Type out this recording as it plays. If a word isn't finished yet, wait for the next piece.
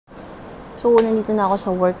So, nandito na ako sa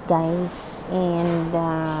work, guys. And,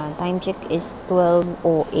 time check is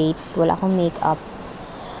 12:08. Wala akong makeup.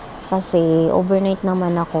 Kasi, overnight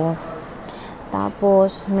naman ako.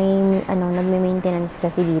 Tapos, may, nagme-maintenance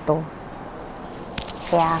kasi dito.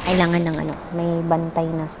 Kaya, kailangan ng, may bantay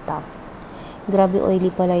na staff. Grabe oily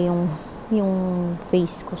pala yung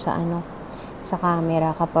face ko sa, sa camera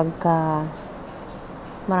kapag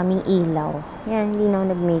maraming ilaw. Yan, hindi na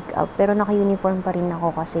ako nag-makeup. Pero naka-uniform pa rin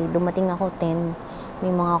ako kasi dumating ako 10,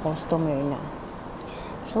 may mga customer na.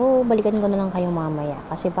 So, balikan ko na lang kayo mamaya.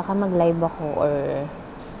 Kasi baka mag-live ako or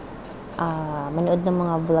manood ng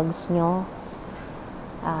mga vlogs nyo.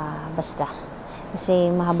 Basta.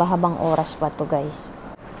 Kasi mahaba-habang oras pa to, guys.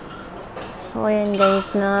 So, ayan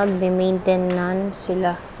guys, nag-maintenance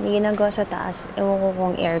sila. May ginagawa sa taas. Ewan ko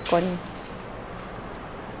kung aircon.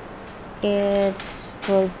 It's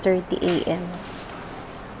 12:30 a.m.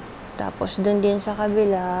 Tapos, dun din sa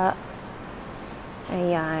kabila,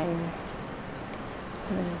 ayan,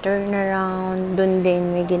 turn around, dun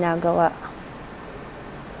din may ginagawa.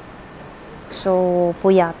 So,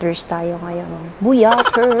 puyaters tayo ngayon.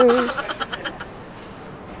 Puyaters!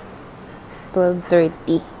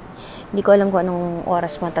 12:30. Hindi ko alam kung anong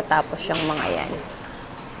oras matatapos yung mga yan.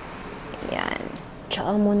 Ayan.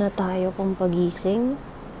 Tsaka muna tayo kung pagising.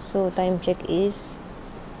 So, time check is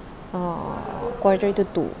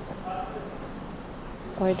 1:45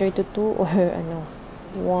 or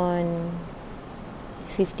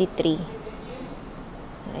 1:53.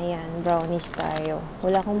 Ayan, brownies tayo.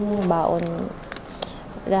 Wala akong baon.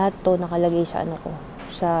 Lahat to nakalagay sa ko,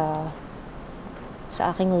 sa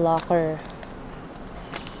aking locker.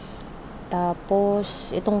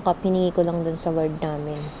 Tapos, itong cup, hiningi ko lang dun sa guard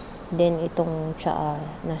namin. Then, itong tsaa,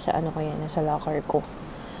 nasa nasa locker ko.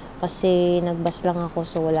 Kasi, nagbas lang ako,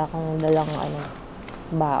 so wala akong dalang,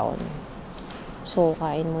 baon. So,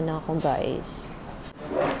 kain muna ako, guys.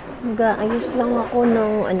 Ayos lang ako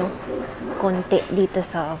ng, konti dito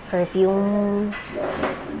sa perfume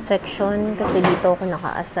section. Kasi dito ako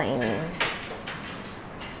naka-assign.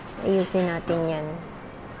 Ayusin natin yan.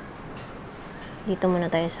 Dito muna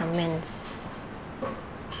tayo sa men's.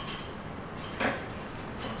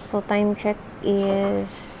 So, time check is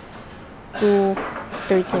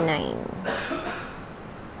 2:39.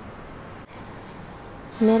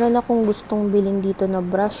 Meron akong gustong bilhin dito na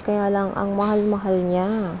brush, kaya lang ang mahal-mahal niya.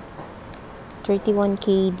 31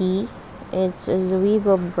 KD. It's a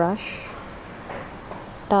Zoeva brush.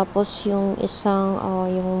 Tapos yung isang,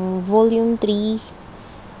 yung volume 3,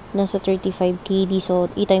 nasa 35 KD. So,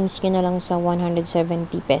 i-times nyo na lang sa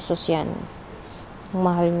 170 pesos yan. Ang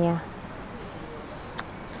mahal niya.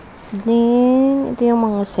 Then, ito yung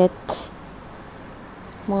mga set.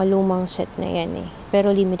 Mga lumang set na yan eh.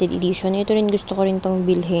 Pero limited edition. Ito rin gusto ko rin tong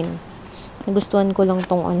bilhin. Nagustuhan ko lang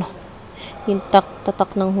tong yung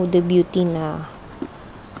tatak ng Huda Beauty na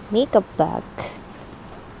makeup bag.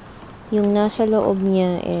 Yung nasa loob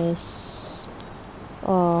niya is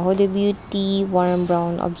Huda Beauty Warm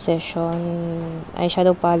Brown Obsession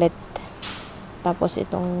eyeshadow palette. Tapos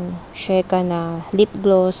itong Sheka na lip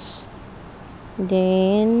gloss.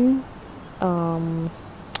 Then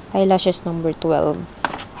eyelashes number 12.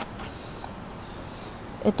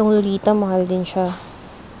 Itong Lolita, mahal din siya.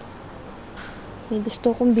 May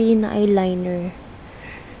gusto kong bilhin na eyeliner.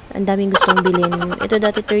 Ang daming gustong bilhin. Ito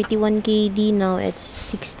dati 31 KD, now it's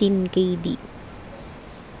 16 KD.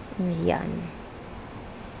 Ayan.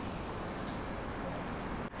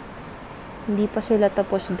 Hindi pa sila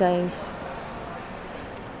tapos, guys.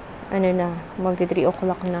 Magti 3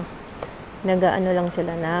 o'clock na. Lang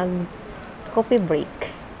sila, coffee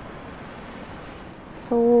break.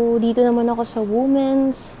 So, dito naman ako sa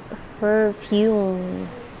women's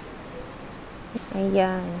perfume.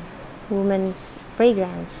 Ayan. Women's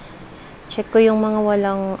fragrance. Check ko yung mga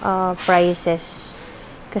walang prices.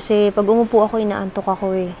 Kasi pag umupo ako, inaantok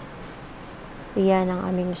ako eh. Ayan ang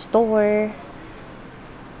aming store.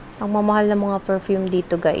 Ang mamahal ng mga perfume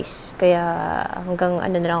dito, guys. Kaya hanggang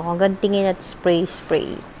hanggang tingin at spray.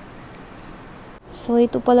 So,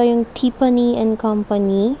 ito pala yung Tiffany &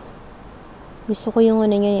 Company. Gusto ko yung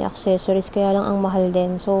yung accessories, kaya lang ang mahal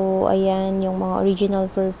din. So, ayan, yung mga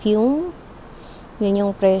original perfume. Yun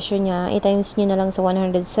yung presyo niya. I-times nyo na lang sa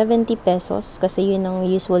 170 pesos. Kasi yun ang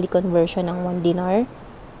usually conversion ng 1 dinar.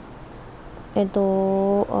 Ito,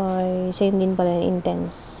 ay, same din pala yung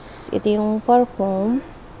intense. Ito yung parfum.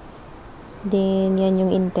 Then, yan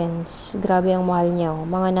yung intense. Grabe ang mahal niya.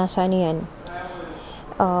 Mga nasa yan.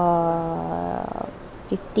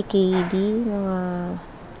 50 KD. Mga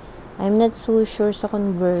I'm not so sure sa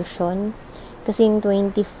conversion. Kasi yung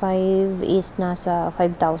 25 is nasa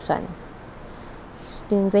 5,000.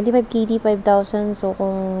 yung 25 KD, 5,000. So,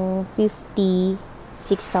 kung 50,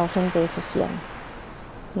 6,000 pesos yan.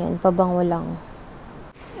 Yan, pabango lang.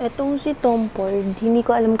 Etong si Tom Ford, hindi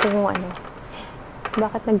ko alam kung ano.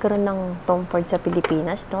 Bakit nagkaroon ng Tom Ford sa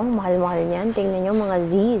Pilipinas, no? Mahal-mahal niyan. Tingnan nyo mga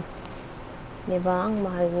Z's. Diba? Ang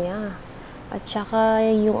mahal niya. At saka,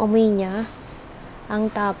 yung amoy niya, ang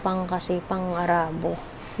tapang kasi pang Arabo.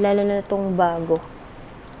 Lalo na itong bago.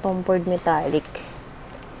 Tom Ford Metallic.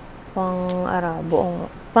 Pang Arabo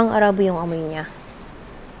yung amoy niya.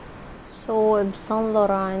 So, Saint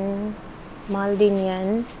Laurent, mahal din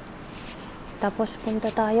yan. Tapos, punta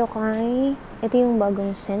tayo kay, ito yung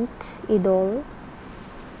bagong scent, Idol.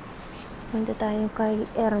 Punta tayo kay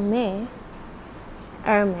Hermes.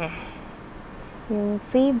 Yung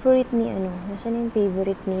favorite ni, nasaan yung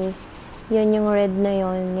favorite ni, yun yung red na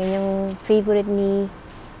yun yung favorite ni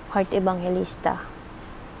Heart Evangelista.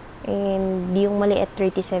 And yung maliit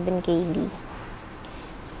 37 KD.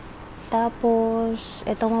 Tapos,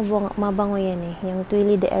 ito mabango yan yung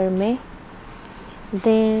Tuile de Hermes.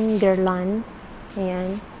 Then, Guerlain.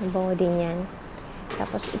 Ayan, mabango din yan.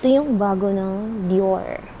 Tapos, ito yung bago ng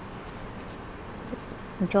Dior.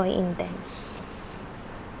 Joy Intense.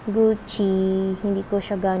 Gucci, hindi ko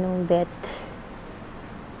siya ganong bet.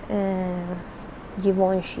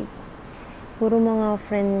 Givenchy. Puro mga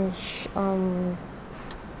French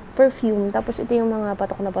perfume. Tapos ito yung mga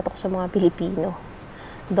patok na patok sa mga Pilipino.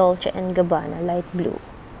 Dolce & Gabbana, light blue.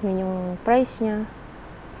 Yun yung price niya.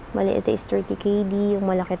 Maliit is 30 KD, yung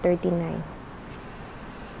malaki 39.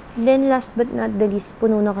 Then last but not the least,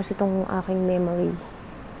 puno na kasi itong aking memory.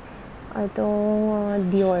 Itong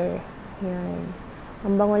Dior. Yan.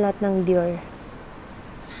 Ang bango lahat ng Dior.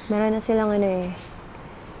 Meron na silang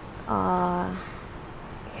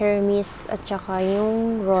hair mist at saka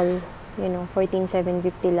yung roll.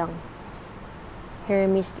 14,750 lang.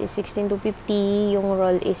 Hair mist is 16,250. Yung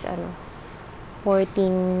roll is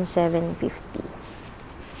 14,750.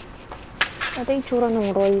 Ito yung tsura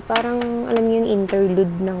ng roll. Parang, alam niyo yung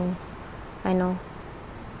interlude ng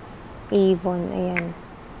Avon. Ayan.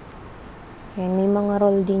 Ayan, may mga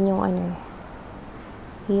roll din yung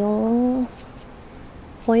yung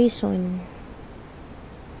Poison.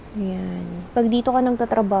 Ayan. Pag dito ka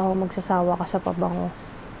nagtatrabaho, magsasawa ka sa pabango.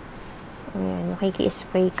 Ayan,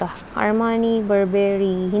 makiki-spray ka. Armani,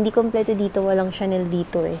 Burberry. Hindi kompleto dito, walang Chanel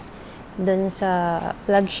dito Doon sa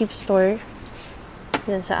flagship store,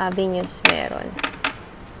 doon sa Avenues, meron.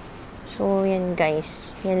 So, yan guys.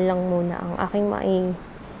 Yan lang muna ang aking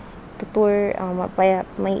tutur,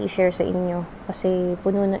 may i-share sa inyo. Kasi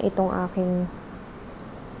puno na itong aking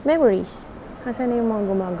memories. Asan na yung mga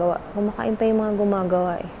gumagawa? Kumakain pa yung mga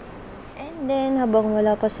gumagawa And then, habang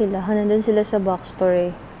wala pa sila, nandun sila sa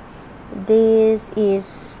backstore This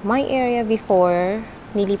is my area before.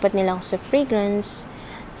 Nilipat nila ako sa fragrance,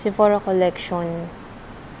 Sephora collection.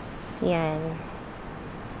 Yan.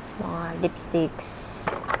 Mga lipsticks.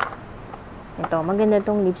 Ito, maganda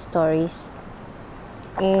tong lip stories.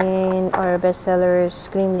 And our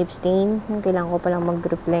bestsellers, cream lip stain. Kailangan ko palang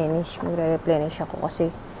mag-replenish. Magre-replenish ako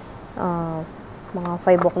kasi mga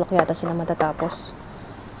 5 o'clock yata sila matatapos.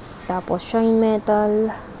 Tapos, shine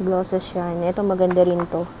metal, glosses yan. Ito, maganda rin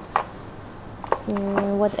to.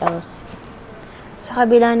 What else? Sa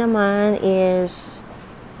kabila naman is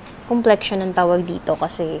complexion ang tawag dito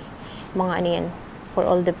kasi mga yan, for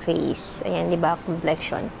all the face. Ayan, di ba?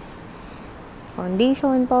 Complexion.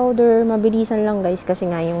 Foundation, powder, mabilisan lang guys kasi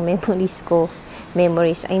nga yung memory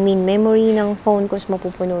ng phone ko is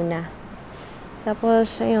mapupuno na.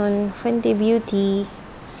 Tapos, ayun, Fenty Beauty.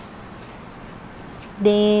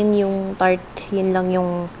 Then, yung Tarte, yun lang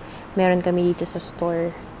yung meron kami dito sa store.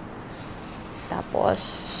 Tapos,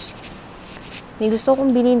 may gusto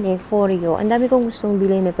kong bilhin Foreo. Ang dami kong gustong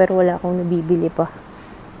bilhin pero wala akong nabibili pa.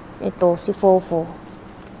 Ito, si Fofo.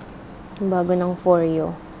 Yung bago ng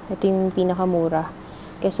Foreo. Ito yung pinakamura.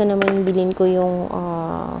 Kesa naman bilhin ko yung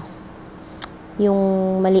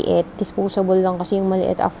maliit. Disposable lang kasi yung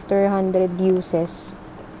maliit after 100 uses.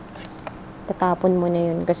 Tatapon mo na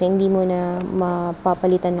yun kasi hindi mo na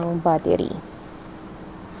mapapalitan ng battery.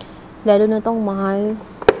 Lalo na tong mahal.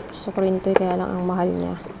 Gusto ko rin ito kaya lang ang mahal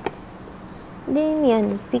niya. Then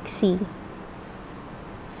yan, Pixie.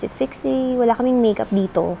 Si Pixie, wala kaming makeup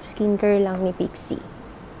dito. Skincare lang ni Pixie.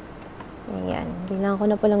 Ayan. Kailangan ko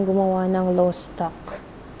na palang gumawa ng low stock.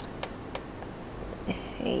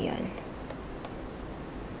 Ayan.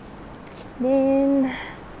 Then,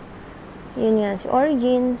 yun nga, si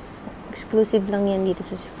Origins. Exclusive lang yan dito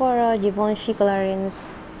sa Sephora, Givenchy,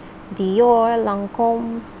 Clarins, Dior,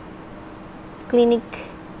 Lancome,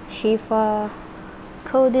 Clinique, Shifa,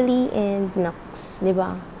 Caudalie, and Nux.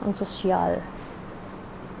 Diba? Ang sosyal.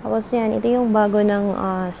 Tapos yan, ito yung bago ng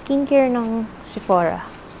skincare ng Sephora.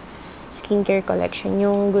 Skincare collection.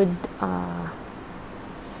 Yung good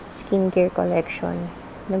skincare collection.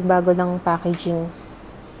 Nagbago ng packaging.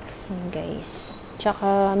 Yan, guys.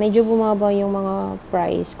 Tsaka, medyo bumaba yung mga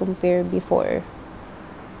price compare before.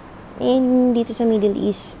 And dito sa Middle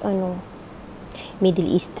East.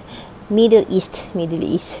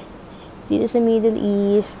 Dito sa Middle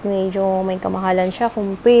East, medyo may kamahalan siya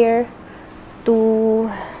compare to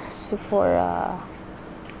Sephora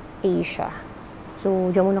Asia.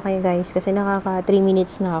 So, dyan muna kayo guys kasi nakaka 3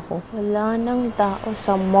 minutes na ako. Wala nang tao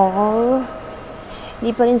sa mall.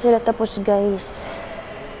 Hindi pa rin sila tapos guys.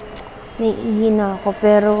 Naiihi na ako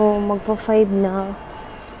pero magpa 5 na.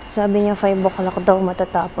 Sabi niya 5 o'clock daw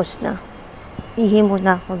matatapos na. Ihi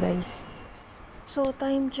muna ako guys. So,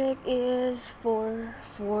 time check is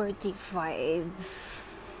 4:45.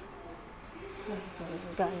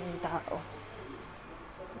 Ganong tao.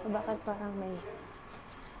 Bakit parang may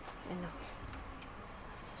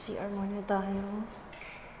CR muna tayo.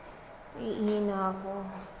 Iihi na ako.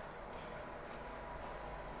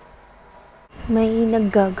 May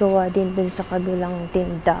naggagawa din dun sa kabilang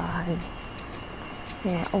tindahan.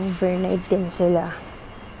 Yeah, overnight din sila.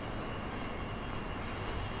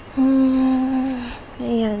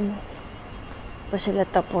 Ayan. Pa sila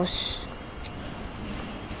tapos.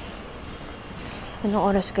 Anong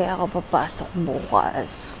oras kaya ako papasok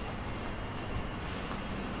bukas?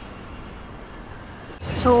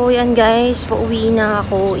 So, yan guys. Pauwi na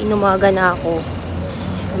ako. Inumaga na ako.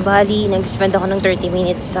 Bali, nag-spend ako ng 30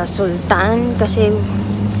 minutes sa Sultan. Kasi,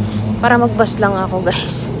 para mag-bus lang ako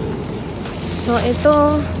guys. So,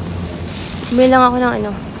 ito. Bilang ako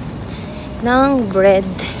ng bread.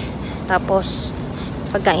 Tapos,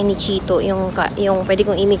 pagkain ni Chito, yung pwede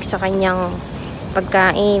kong i-mix sa kanyang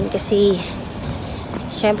pagkain kasi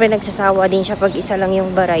syempre nagsasawa din siya pag isa lang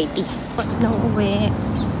yung variety. Nang uwi,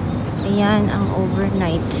 ayan ang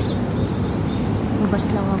overnight.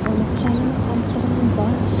 Bus lang ako. Sayang ako ng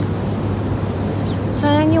bus.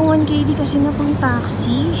 Sayang yung 1KD kasi na pang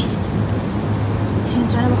taxi. Ayan,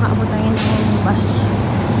 sana makaabot tayo ng bus.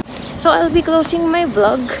 So, I'll be closing my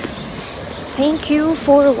vlog. Thank you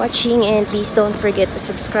for watching and please don't forget to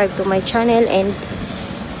subscribe to my channel and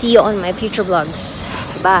see you on my future vlogs.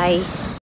 Bye!